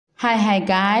Hi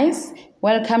guys,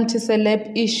 welcome to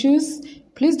Celeb Issues.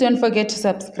 Please don't forget to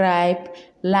subscribe,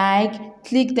 like,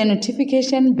 click the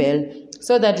notification bell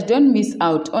so that you don't miss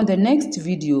out on the next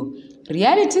video.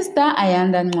 Reality star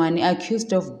Ayanda Ncwane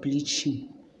accused of bleaching.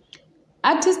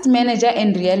 Artist manager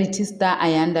and reality star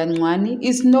Ayanda Ncwane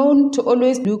is known to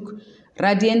always look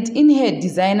radiant in her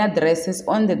designer dresses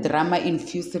on the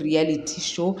drama-infused reality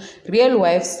show Real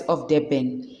Wives of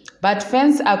Durban. But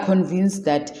fans are convinced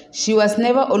that she was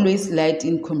never always light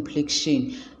in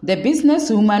complexion. The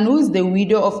businesswoman, who is the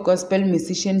widow of gospel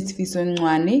musician Ayanda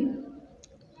Ncwane,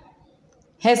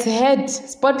 has had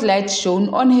spotlight shown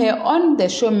on her on the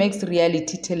Showmax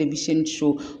reality television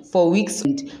show for weeks.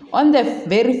 On the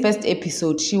very first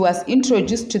episode, she was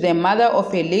introduced to the mother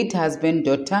of her late husband's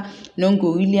daughter,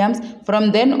 Nonku Williams.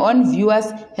 From then on,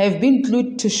 viewers have been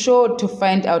glued to show to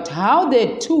find out how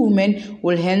the two women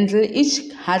will handle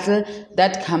each hurdle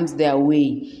that comes their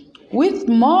way. With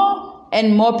more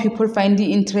and more people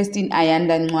finding interest in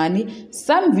Ayanda Ncwane,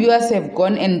 some viewers have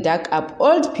gone and dug up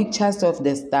old pictures of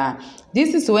the star.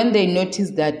 This is when they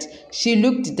noticed that she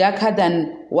looked darker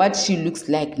than what she looks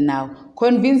like now,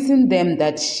 convincing them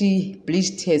that she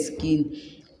bleached her skin.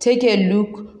 Take a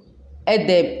look at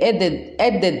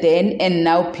the then and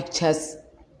now pictures.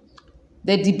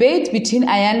 The debate between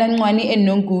Ayanda Ncwane and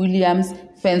Nonku Williams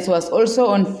fans was also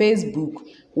on Facebook,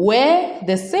 where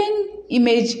the same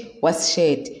image was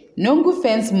shared. Nonku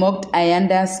fans mocked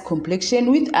Ayanda's complexion,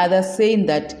 with others saying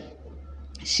that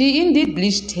she indeed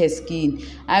bleached her skin.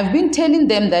 I've been telling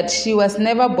them that she was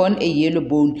never born a yellow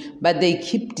bone, but they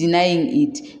keep denying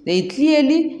it. They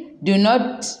clearly do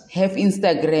not have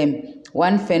Instagram,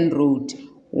 one fan wrote.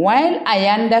 While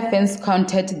Ayanda fans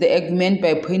countered the argument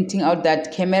by pointing out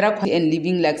that camera quality and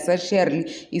living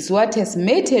luxuriously is what has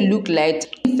made her look light.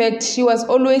 In fact, she was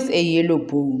always a yellow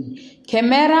bone.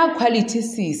 Camera quality,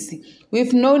 sissy.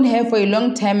 We've known her for a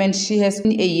long time and she has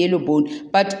been a yellow bone,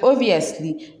 but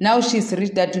obviously now she's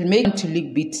rich, that will make her to look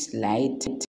a bit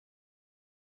light.